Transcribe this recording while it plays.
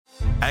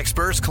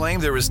Experts claim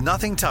there is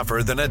nothing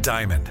tougher than a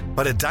diamond.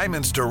 But at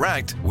Diamonds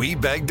Direct, we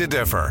beg to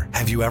differ.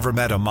 Have you ever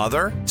met a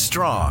mother?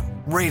 Strong,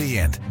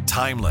 radiant,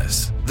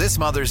 timeless. This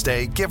Mother's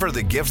Day, give her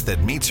the gift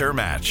that meets her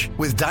match.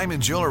 With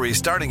diamond jewelry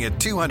starting at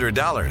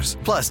 $200.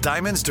 Plus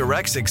Diamonds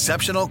Direct's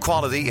exceptional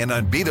quality and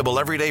unbeatable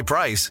everyday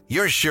price,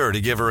 you're sure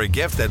to give her a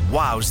gift that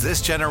wows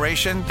this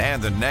generation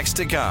and the next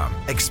to come.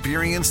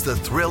 Experience the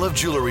thrill of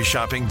jewelry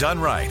shopping done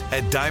right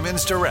at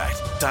Diamonds Direct.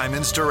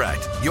 Diamonds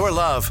Direct. Your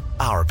love,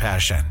 our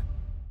passion.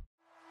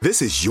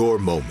 This is your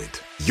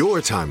moment, your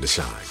time to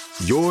shine,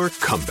 your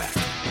comeback.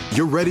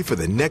 You're ready for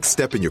the next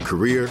step in your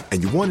career,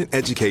 and you want an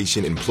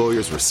education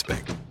employers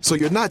respect. So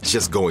you're not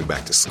just going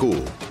back to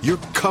school, you're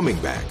coming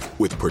back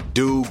with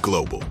Purdue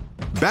Global.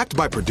 Backed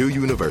by Purdue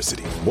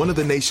University, one of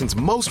the nation's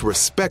most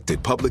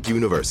respected public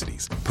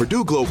universities,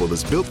 Purdue Global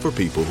is built for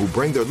people who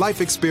bring their life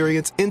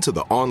experience into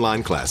the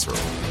online classroom.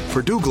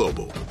 Purdue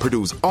Global,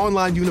 Purdue's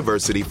online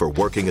university for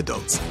working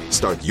adults.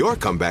 Start your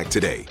comeback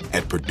today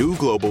at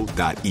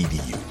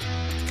purdueglobal.edu.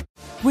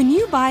 When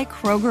you buy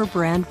Kroger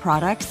brand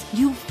products,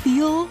 you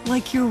feel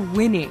like you're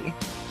winning.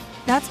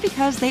 That's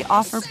because they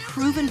offer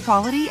proven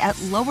quality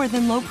at lower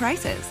than low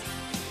prices.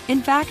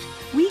 In fact,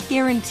 we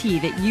guarantee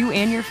that you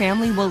and your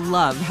family will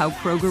love how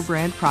Kroger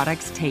brand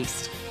products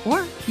taste,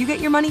 or you get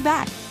your money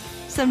back.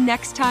 So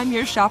next time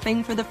you're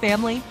shopping for the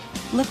family,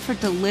 look for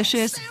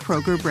delicious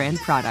Kroger brand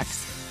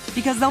products,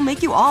 because they'll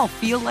make you all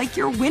feel like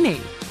you're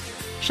winning.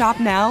 Shop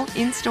now,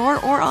 in-store,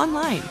 or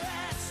online.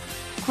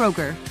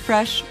 Kroger,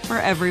 fresh for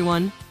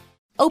everyone.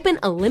 Open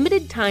a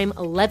limited-time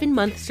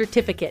 11-month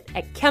certificate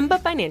at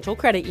Kemba Financial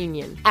Credit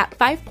Union. At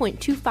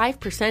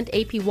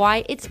 5.25%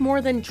 APY, it's more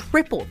than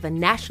triple the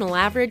national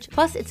average,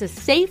 plus it's a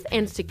safe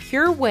and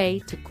secure way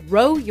to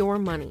grow your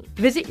money.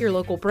 Visit your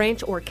local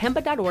branch or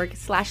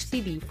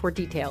kemba.org/CD for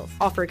details.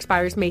 Offer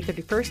expires May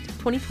 31st,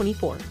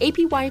 2024.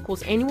 APY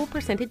equals annual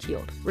percentage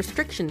yield.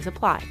 Restrictions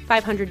apply.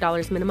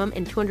 $500 minimum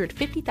and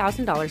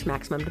 $250,000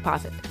 maximum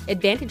deposit.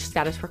 Advantage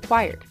status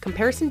required.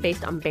 Comparison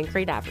based on bank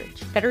rate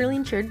average. Federally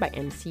insured by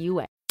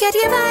NCUA. Get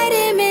your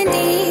vitamin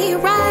D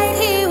right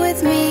here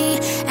with me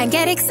and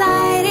get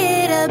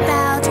excited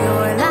about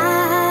your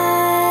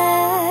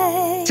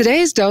life.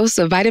 Today's dose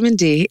of vitamin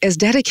D is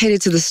dedicated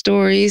to the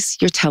stories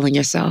you're telling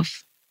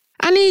yourself.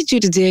 I need you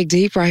to dig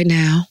deep right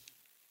now.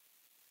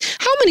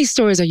 How many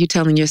stories are you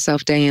telling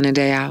yourself day in and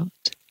day out?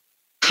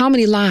 How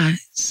many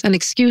lies and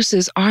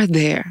excuses are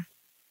there?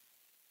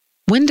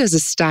 When does it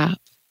stop?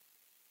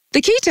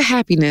 The key to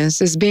happiness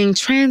is being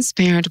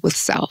transparent with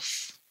self.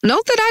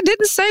 Note that I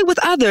didn't say with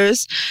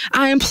others.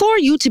 I implore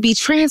you to be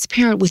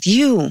transparent with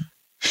you.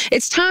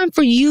 It's time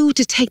for you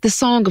to take the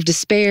song of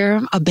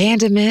despair,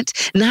 abandonment,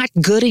 not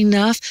good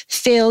enough,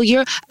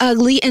 failure,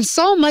 ugly, and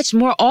so much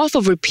more off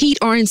of repeat,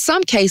 or in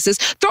some cases,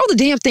 throw the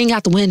damn thing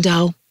out the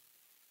window.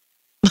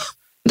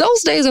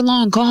 Those days are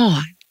long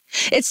gone.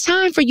 It's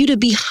time for you to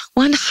be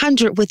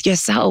 100 with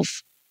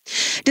yourself.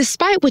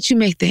 Despite what you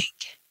may think,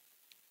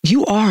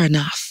 you are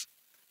enough.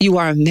 You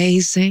are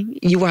amazing.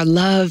 You are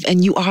loved,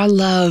 and you are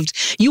loved.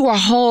 You are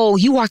whole.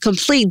 You are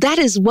complete. That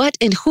is what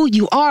and who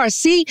you are.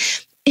 See,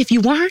 if you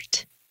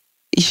weren't,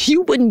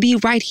 you wouldn't be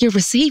right here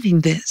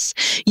receiving this.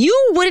 You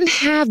wouldn't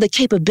have the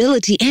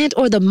capability and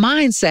or the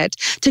mindset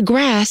to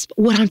grasp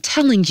what I'm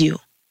telling you.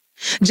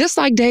 Just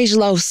like Dej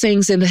Loaf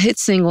sings in the hit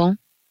single,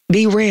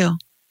 Be Real.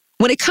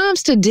 When it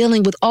comes to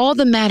dealing with all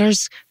the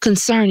matters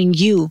concerning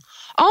you,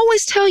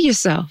 always tell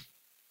yourself,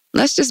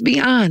 let's just be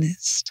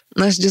honest.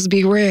 Let's just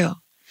be real.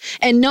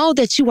 And know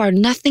that you are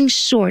nothing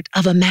short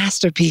of a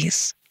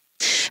masterpiece.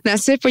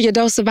 That's it for your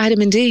dose of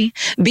vitamin D.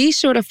 Be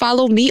sure to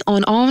follow me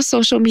on all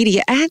social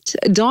media at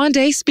Dawn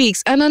Day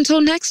Speaks. And until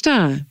next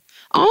time,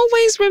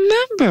 always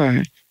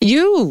remember,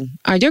 you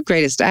are your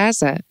greatest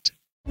asset.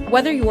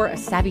 Whether you're a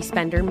savvy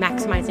spender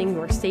maximizing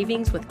your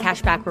savings with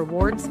cashback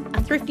rewards,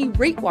 a thrifty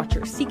rate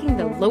watcher seeking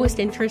the lowest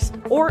interest,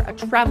 or a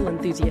travel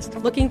enthusiast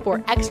looking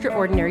for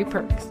extraordinary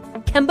perks,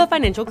 Kemba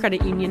Financial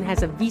Credit Union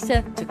has a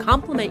visa to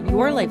complement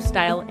your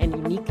lifestyle and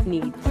unique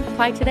needs.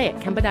 Apply today at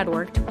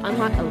Kemba.org to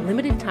unlock a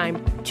limited-time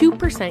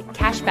 2%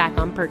 cash back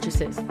on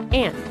purchases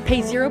and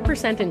pay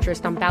 0%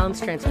 interest on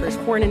balance transfers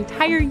for an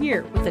entire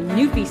year with a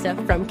new visa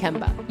from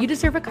Kemba. You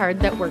deserve a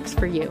card that works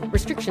for you.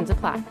 Restrictions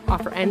apply.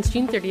 Offer ends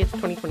June 30th,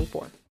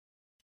 2024.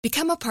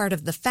 Become a part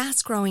of the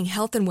fast-growing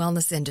health and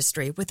wellness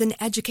industry with an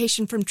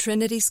education from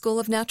Trinity School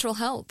of Natural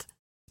Health.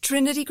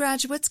 Trinity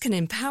graduates can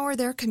empower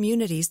their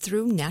communities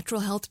through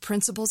natural health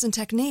principles and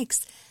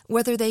techniques,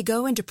 whether they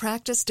go into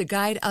practice to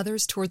guide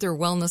others toward their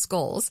wellness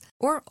goals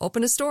or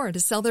open a store to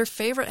sell their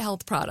favorite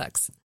health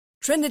products.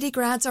 Trinity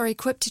grads are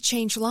equipped to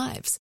change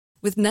lives.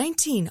 With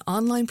 19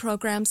 online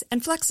programs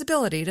and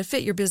flexibility to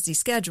fit your busy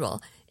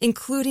schedule,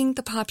 including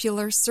the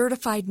popular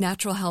Certified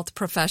Natural Health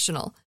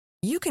Professional,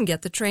 you can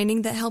get the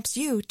training that helps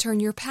you turn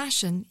your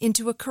passion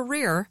into a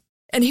career.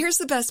 And here's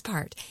the best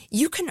part.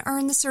 You can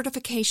earn the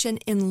certification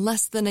in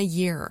less than a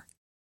year.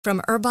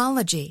 From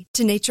herbology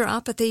to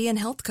naturopathy and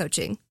health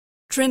coaching,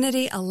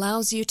 Trinity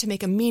allows you to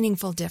make a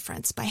meaningful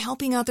difference by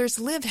helping others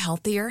live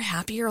healthier,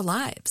 happier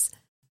lives.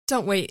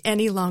 Don't wait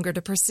any longer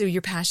to pursue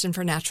your passion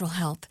for natural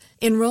health.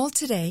 Enroll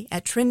today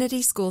at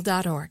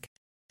trinityschool.org.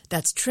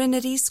 That's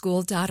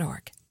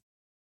trinityschool.org.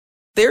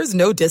 There's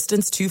no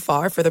distance too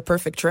far for the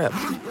perfect trip.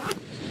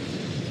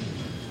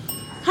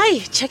 Hi,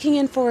 checking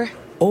in for...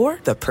 Or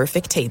the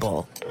perfect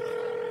table.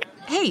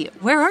 Hey,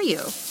 where are you?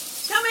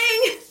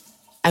 Coming!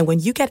 And when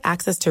you get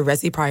access to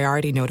Resi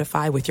Priority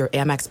Notify with your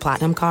Amex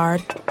Platinum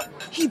card...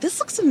 Hey, this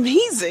looks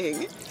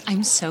amazing.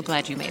 I'm so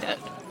glad you made it.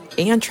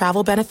 And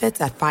travel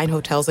benefits at fine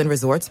hotels and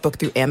resorts booked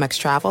through Amex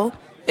Travel,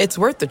 it's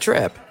worth the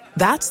trip.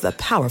 That's the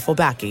powerful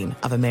backing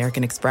of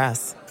American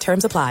Express.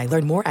 Terms apply.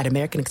 Learn more at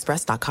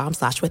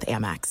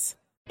americanexpress.com/withAmex.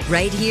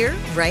 Right here,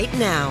 right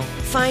now.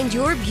 Find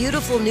your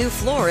beautiful new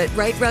floor at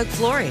Rite Rug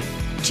Flooring.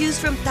 Choose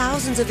from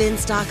thousands of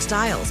in-stock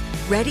styles,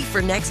 ready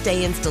for next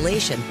day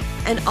installation,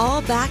 and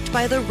all backed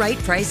by the right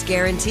price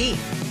guarantee.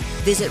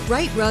 Visit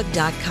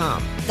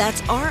riterug.com.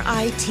 That's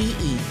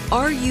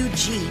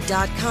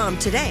RITERUG.com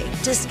today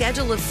to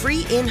schedule a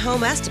free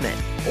in-home estimate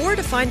or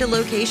to find a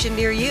location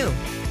near you.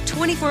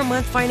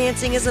 24-month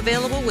financing is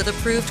available with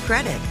approved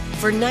credit.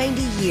 For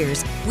 90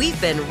 years, we've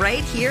been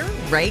right here,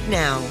 right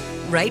now.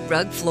 Rite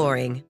Rug Flooring.